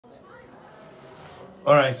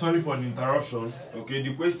Alright, sorry for the interruption. Okay,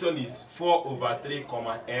 the question is 4 over 3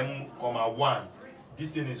 comma m comma 1. This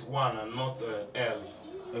thing is 1 and not l.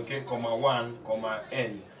 Okay, comma 1 comma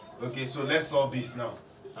n. Okay, so let's solve this now.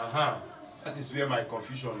 That is where my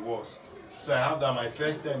confusion was. So I have that my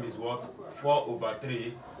first term is what? 4 over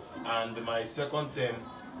 3, and my second term,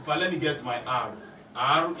 if I let me get my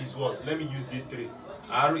r is what? Let me use this 3.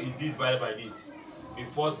 R is this divided by this. The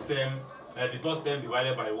fourth term, the third term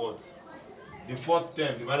divided by what? The fourth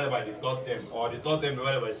term divided by the third term, or the third term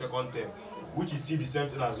divided by the second term, which is still the same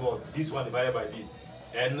thing as what? This one divided by this.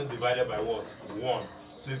 N divided by what? 1.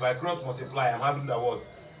 So if I cross multiply, I'm having that what?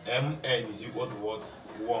 Mn is equal to what?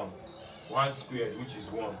 1. 1 squared, which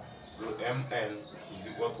is 1. So Mn is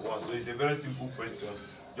equal to 1. So it's a very simple question.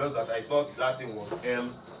 Just that I thought that thing was L,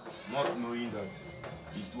 not knowing that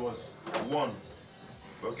it was 1.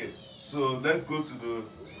 Okay, so let's go to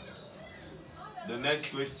the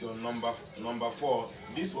next question, number 4.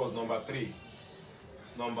 This was number 3.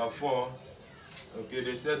 Number 4. Okay,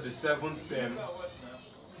 they said the seventh term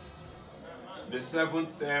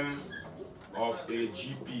of a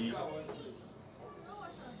GP.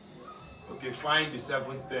 Okay, find the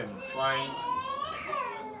seventh term.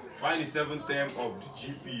 Find the seventh term of the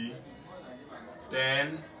GP.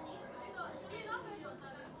 10.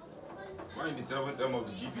 Find the seventh term of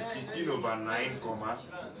the GP. 16 over 9, comma,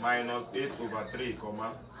 minus 8 over 3,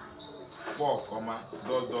 comma, 4, comma,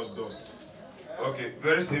 dot, dot, dot. Okay,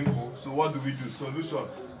 very simple. So what do we do?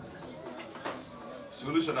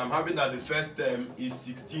 Solution, I'm having that the first term is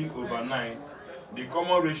 16 over 9. The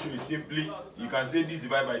common ratio is simply, you can say this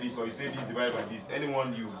divided by this, or you say this divided by this.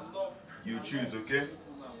 Anyone you choose, okay?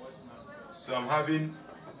 So I'm having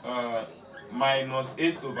minus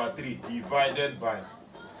 8 over 3 divided by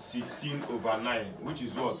 16 over 9, which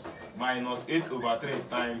is what? Minus 8 over 3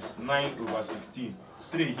 times 9 over 16.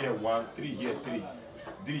 3 here 1, 3 here 3.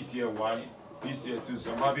 This here 1, this here 2.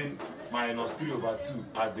 So I'm having minus 3 over 2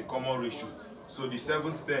 as the common ratio. So the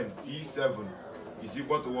seventh term, T7, is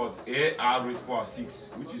equal to what? AR raised to power 6,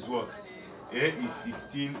 which is what? A is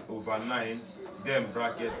 16 over 9, then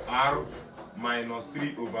bracket R minus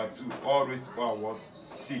 3 over 2, all raised to power what?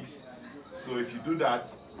 6. So if you do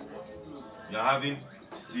that, you're having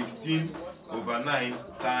 16 over 9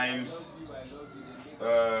 times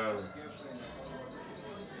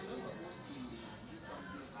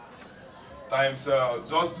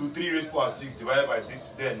just do 3 raised to power 6 divided by this,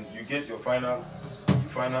 then you get your final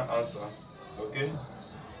answer. Okay,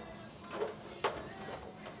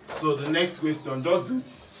 so the next question, just do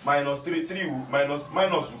minus 3 minus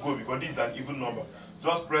will go because this is an even number.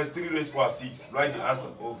 Just press 3 raised to power 6, write the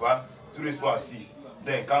answer over 2 raised to power 6,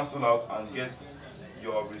 then cancel out and get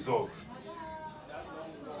your result.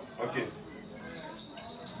 Okay,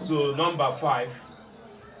 so number 5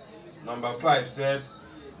 said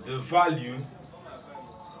the value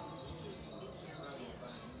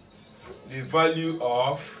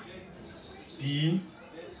of P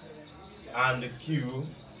and Q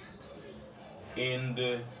in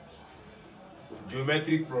the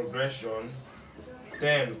geometric progression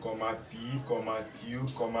 10, P, Q,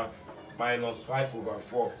 minus 5 over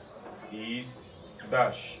 4 is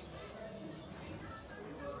dash.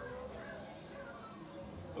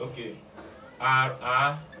 Okay,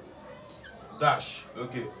 R dash.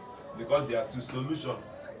 Okay, because there are two solutions.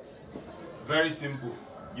 Very simple.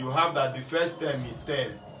 You have that the first term is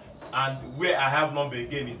 10, and where I have number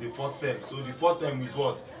again is the fourth term. So the fourth term is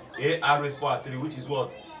what? AR raised to power 3, which is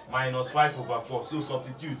what? Minus 5 over 4. So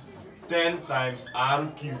substitute 10 times R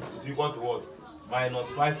cubed is equal to what? Minus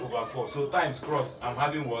 5 over 4. So times cross, I'm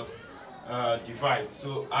having what? Divide.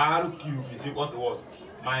 So R cubed is equal to what?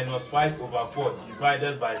 Minus 5 over 4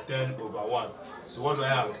 divided by 10 over 1. So what do I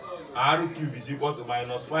have? R cubed is equal to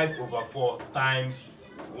minus 5 over 4 times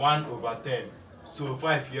 1 over 10. So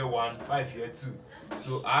 5 here 1, 5 here 2.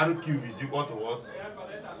 So R cubed is equal to what?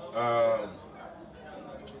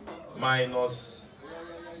 Minus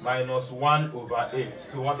 1 over 8.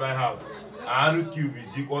 So what do I have? R cubed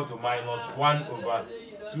is equal to minus 1 over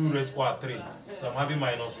 2 raised to power 3. So I'm having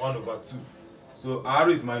minus 1 over 2. So R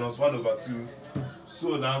is minus 1 over 2.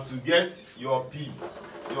 So now to get your P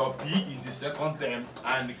is the second term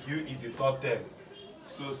and Q is the third term.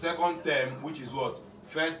 So second term, which is what?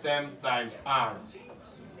 First term times R,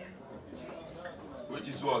 which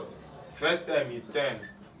is what? First term is 10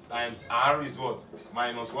 times R is what?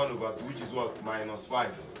 Minus 1 over 2, which is what? Minus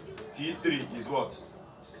 5. T3 is what?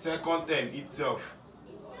 Second term itself,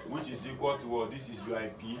 which is equal to what? This is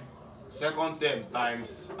VIP. Second term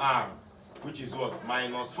times R, which is what?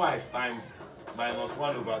 Minus 5 times minus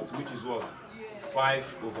 1 over 2, which is what?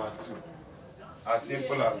 5 over 2. As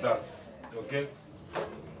simple as that. Okay?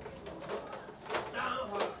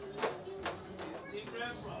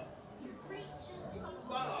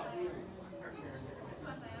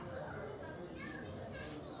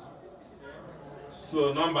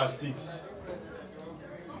 So number 6.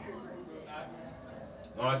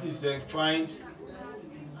 Number 6 says find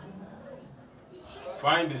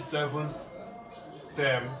the 7th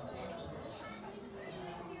term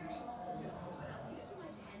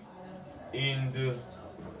in the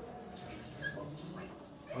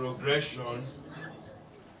progression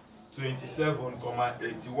 27,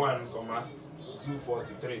 81,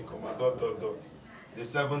 243, dot. The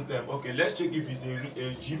 7th term. Okay, let's check if it's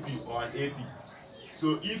a GP or an AP.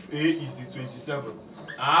 So if A is the 27,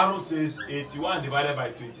 arrow says 81 divided by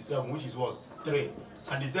 27, which is what? 3.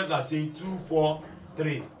 And the steps are saying 2, 4,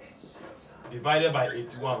 3 divided by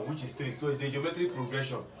 81, which is 3. So it's a geometric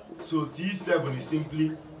progression. So T7 is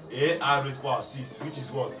simply A raised power 6, which is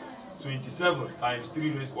what? 27 times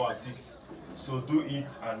 3 raised power 6. So do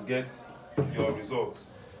it and get your result.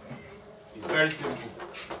 It's very simple.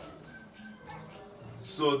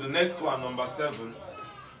 So the next one, number 7.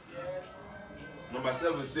 Number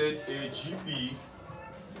 7 said a GP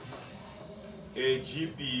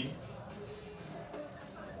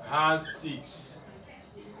has 6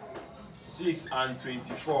 and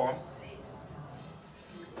 24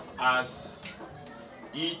 as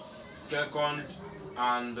its second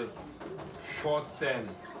and fourth term,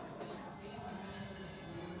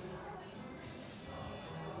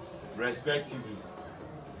 respectively.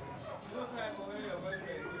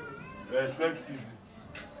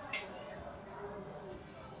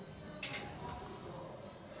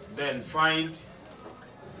 Then find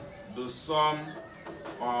the sum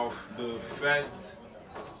of the first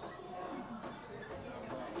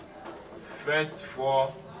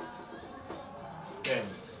 4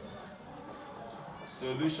 terms.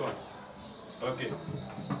 Solution. Okay,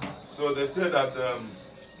 so they say that a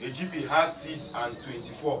GP has 6 and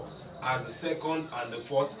 24 as the second and the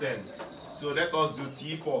fourth term. So let us do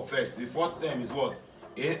T4 first. The fourth term is what?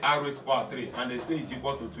 AR raised power 3, and they say is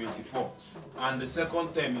equal to 24. And the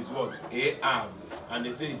second term is what? AR, and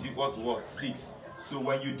they say is equal to what? 6. So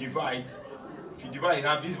when you divide, if you divide, you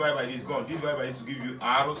have this divided by this gone. This divided by this to give you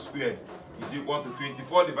R squared is equal to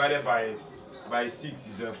 24 divided by 6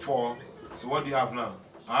 is 4. So what do you have now?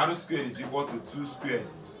 R squared is equal to 2 squared.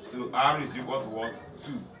 So R is equal to what?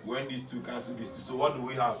 2. When these two cancel these two. So what do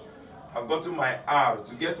we have? I've got to my R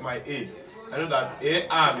to get my A. I know that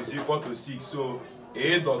AR is equal to 6. So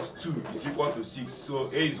A dot 2 is equal to 6. So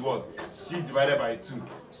A is what? 6 divided by 2.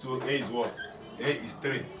 So A is what? A is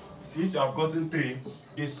 3. Since you have gotten 3,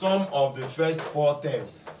 the sum of the first 4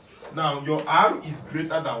 terms. Now your R is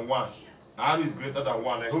greater than 1. R is greater than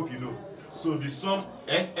 1. I hope you know. So the sum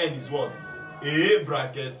Sn is what? A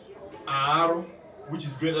bracket R, which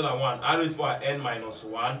is greater than 1. R is power n minus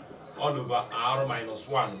 1 all over R minus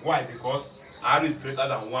 1. Why? Because R is greater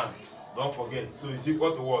than 1. Don't forget. So it's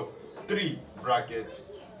equal to what? 3 bracket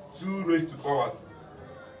 2 raised to power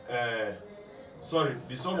the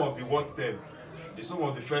sum of the what term? The sum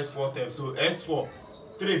of the first 4 terms. So S4,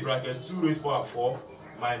 3 bracket 2 raised to power 4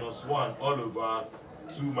 minus 1 all over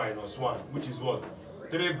 2 minus 1, which is what?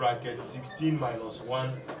 3 bracket 16 minus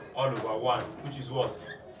 1 all over 1, which is what?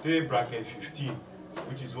 3 bracket 15,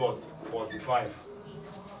 which is what? 45.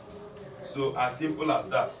 So as simple as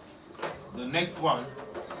that. The next one,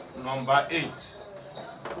 number 8.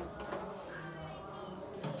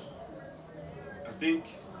 I think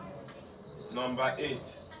number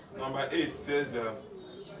 8. Number 8 says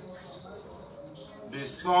the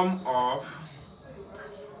sum of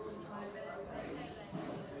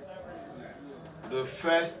the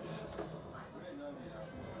first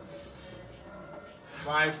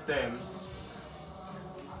 5 terms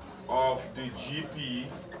of the GP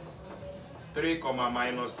 3,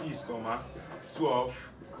 minus 6, 12,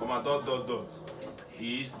 dot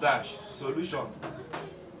is dash. Solution.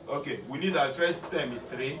 Okay, we need that first term is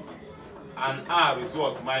 3 and R is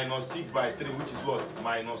what? Minus 6 by 3, which is what?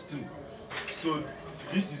 Minus 2. So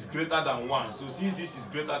this is greater than 1. So since this is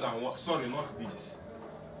greater than 1, sorry, not this.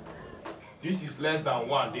 This is less than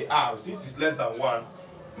 1, the R. Since it's less than 1,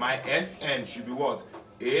 my Sn should be what?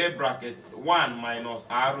 A bracket 1 minus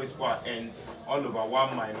R raised power n all over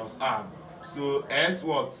 1 minus R. So S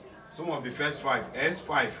what? Sum of the first 5.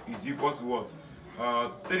 S5 is equal to what?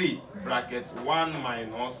 3 bracket 1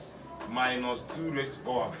 minus 2 raised to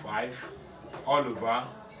power 5 all over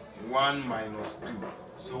 1 minus 2.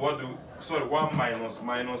 So what do, sorry, 1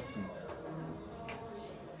 minus 2.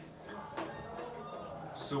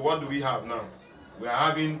 So what do we have now? We are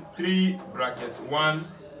having 3 bracket 1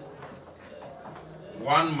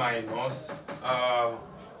 1 minus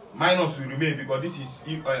minus will remain because this is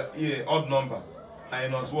odd number,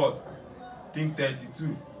 minus what? Think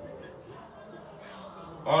 32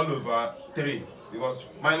 all over 3, because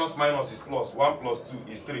minus minus is plus, 1 plus 2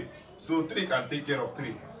 is 3, so 3 can take care of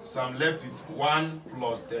 3, so I'm left with 1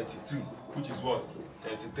 plus 32, which is what?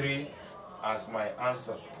 33 as my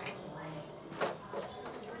answer.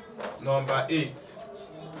 Number 8.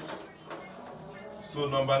 So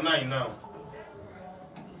number 9 now.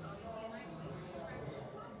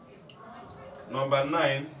 Number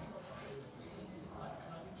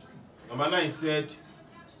 9 said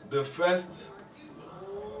the first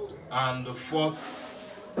and fourth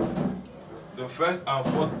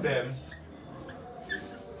terms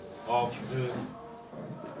of the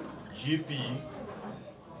GP,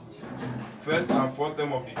 first and fourth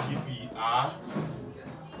term of the GP are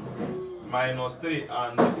minus 3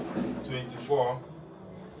 and 24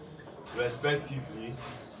 respectively.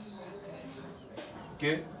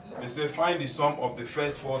 Okay, they say find the sum of the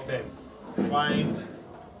first 4 terms. Find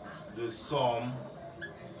the sum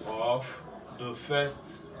of the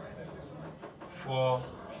first 4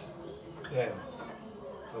 terms.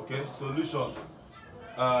 Okay, solution.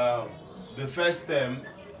 The first term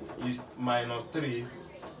is minus 3,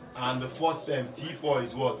 and the fourth term T4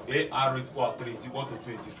 is what? AR raised to power 3 is equal to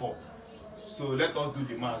 24. So let us do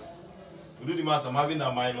the math. To do the math, I'm having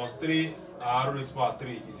a minus 3 R raised to power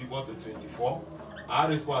 3 is equal to 24. R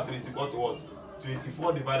raised to power 3 is equal to what?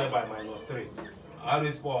 24 divided by minus 3. R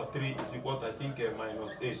raised to power 3 is equal to, I think,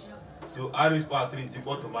 minus 8. So R raised to power 3 is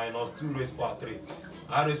equal to minus 2 raised to power 3.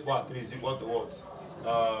 R raised to power 3 is equal to what?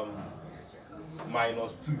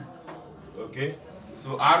 Minus 2. Okay?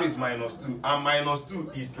 So R is minus 2, and minus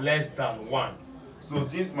 2 is less than 1. So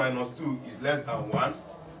since minus 2 is less than 1,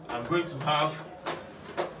 I'm going to have,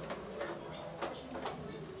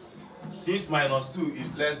 since minus 2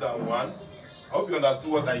 is less than 1, I hope you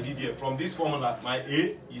understood what I did here. From this formula, my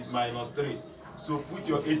A is minus 3. So put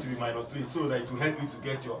your A to be minus 3 so that it will help you to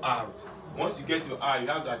get your R. Once you get your R, you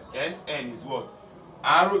have that Sn is what?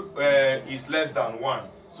 R is less than 1.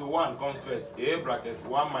 So 1 comes first. A bracket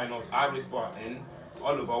 1 minus R raised to power n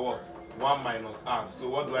all over what? 1 minus R. So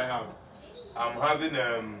what do I have? I'm having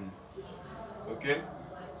okay,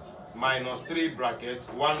 minus 3 bracket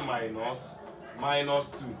 1 minus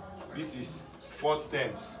 2. This is 4th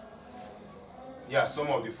terms. Yeah, sum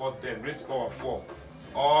of the 4th term raised to power 4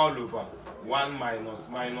 all over 1 minus 2.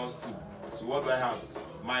 So what do I have?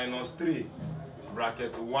 Minus 3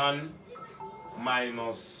 bracket 1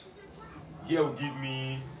 minus, here will give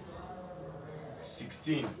me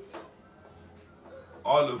 16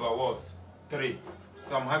 all over what? 3.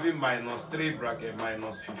 So I'm having minus 3 bracket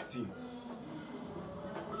minus 15,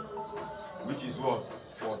 which is what?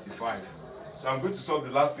 45. So I'm going to solve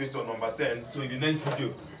the last question, number 10. So in the next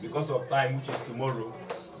video, because of time, which is tomorrow,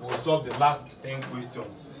 we'll solve the last 10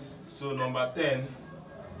 questions. So number 10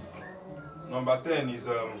 is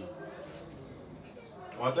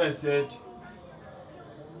what I said,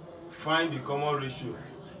 find the common ratio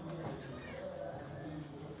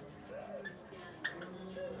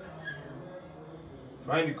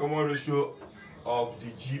of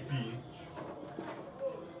the GP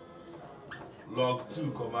log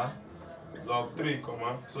 2, log 3,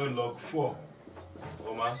 so log 4,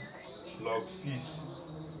 log 6,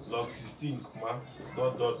 log 16,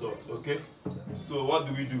 dot dot dot. Okay, so what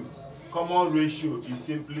do we do? Common ratio is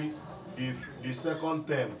simply if the second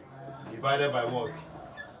term divided by what?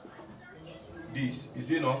 This,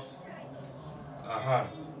 is it not?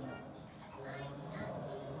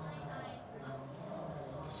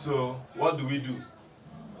 So what do we do?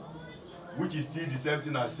 Which is still the same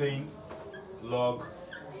thing as saying log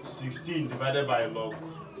 16 divided by log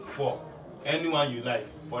 4. Anyone you like,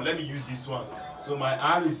 but let me use this one. So my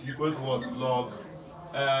R is equal to what? Log,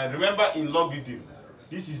 remember in logarithm,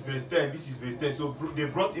 this is base 10, this is base 10. So they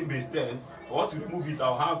brought in base 10. I want to remove it,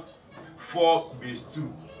 I'll have 4 base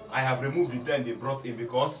 2. I have removed the 10 they brought in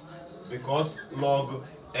because log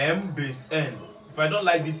m base n. If I don't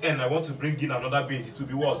like this n, I want to bring in another base. It will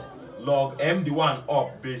be what? Log m the one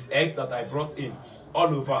up base x that I brought in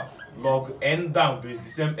all over log n down base the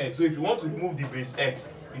same x. So if you want to remove the base x,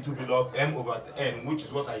 it will be log m over n, which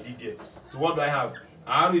is what I did here. So what do I have?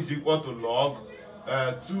 R is equal to log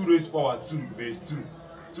 2 raised to power 2 base 2.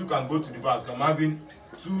 2 can go to the back, so I'm having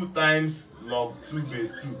 2 times log 2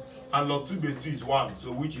 base 2. And log 2 base 2 is 1,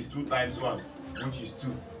 so which is 2 times 1, which is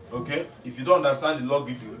 2. Okay, if you don't understand the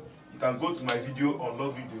logarithm, you can go to my video on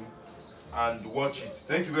logarithm and watch it.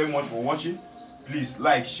 Thank you very much for watching. Please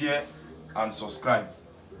like, share and subscribe.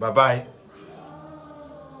 Bye bye.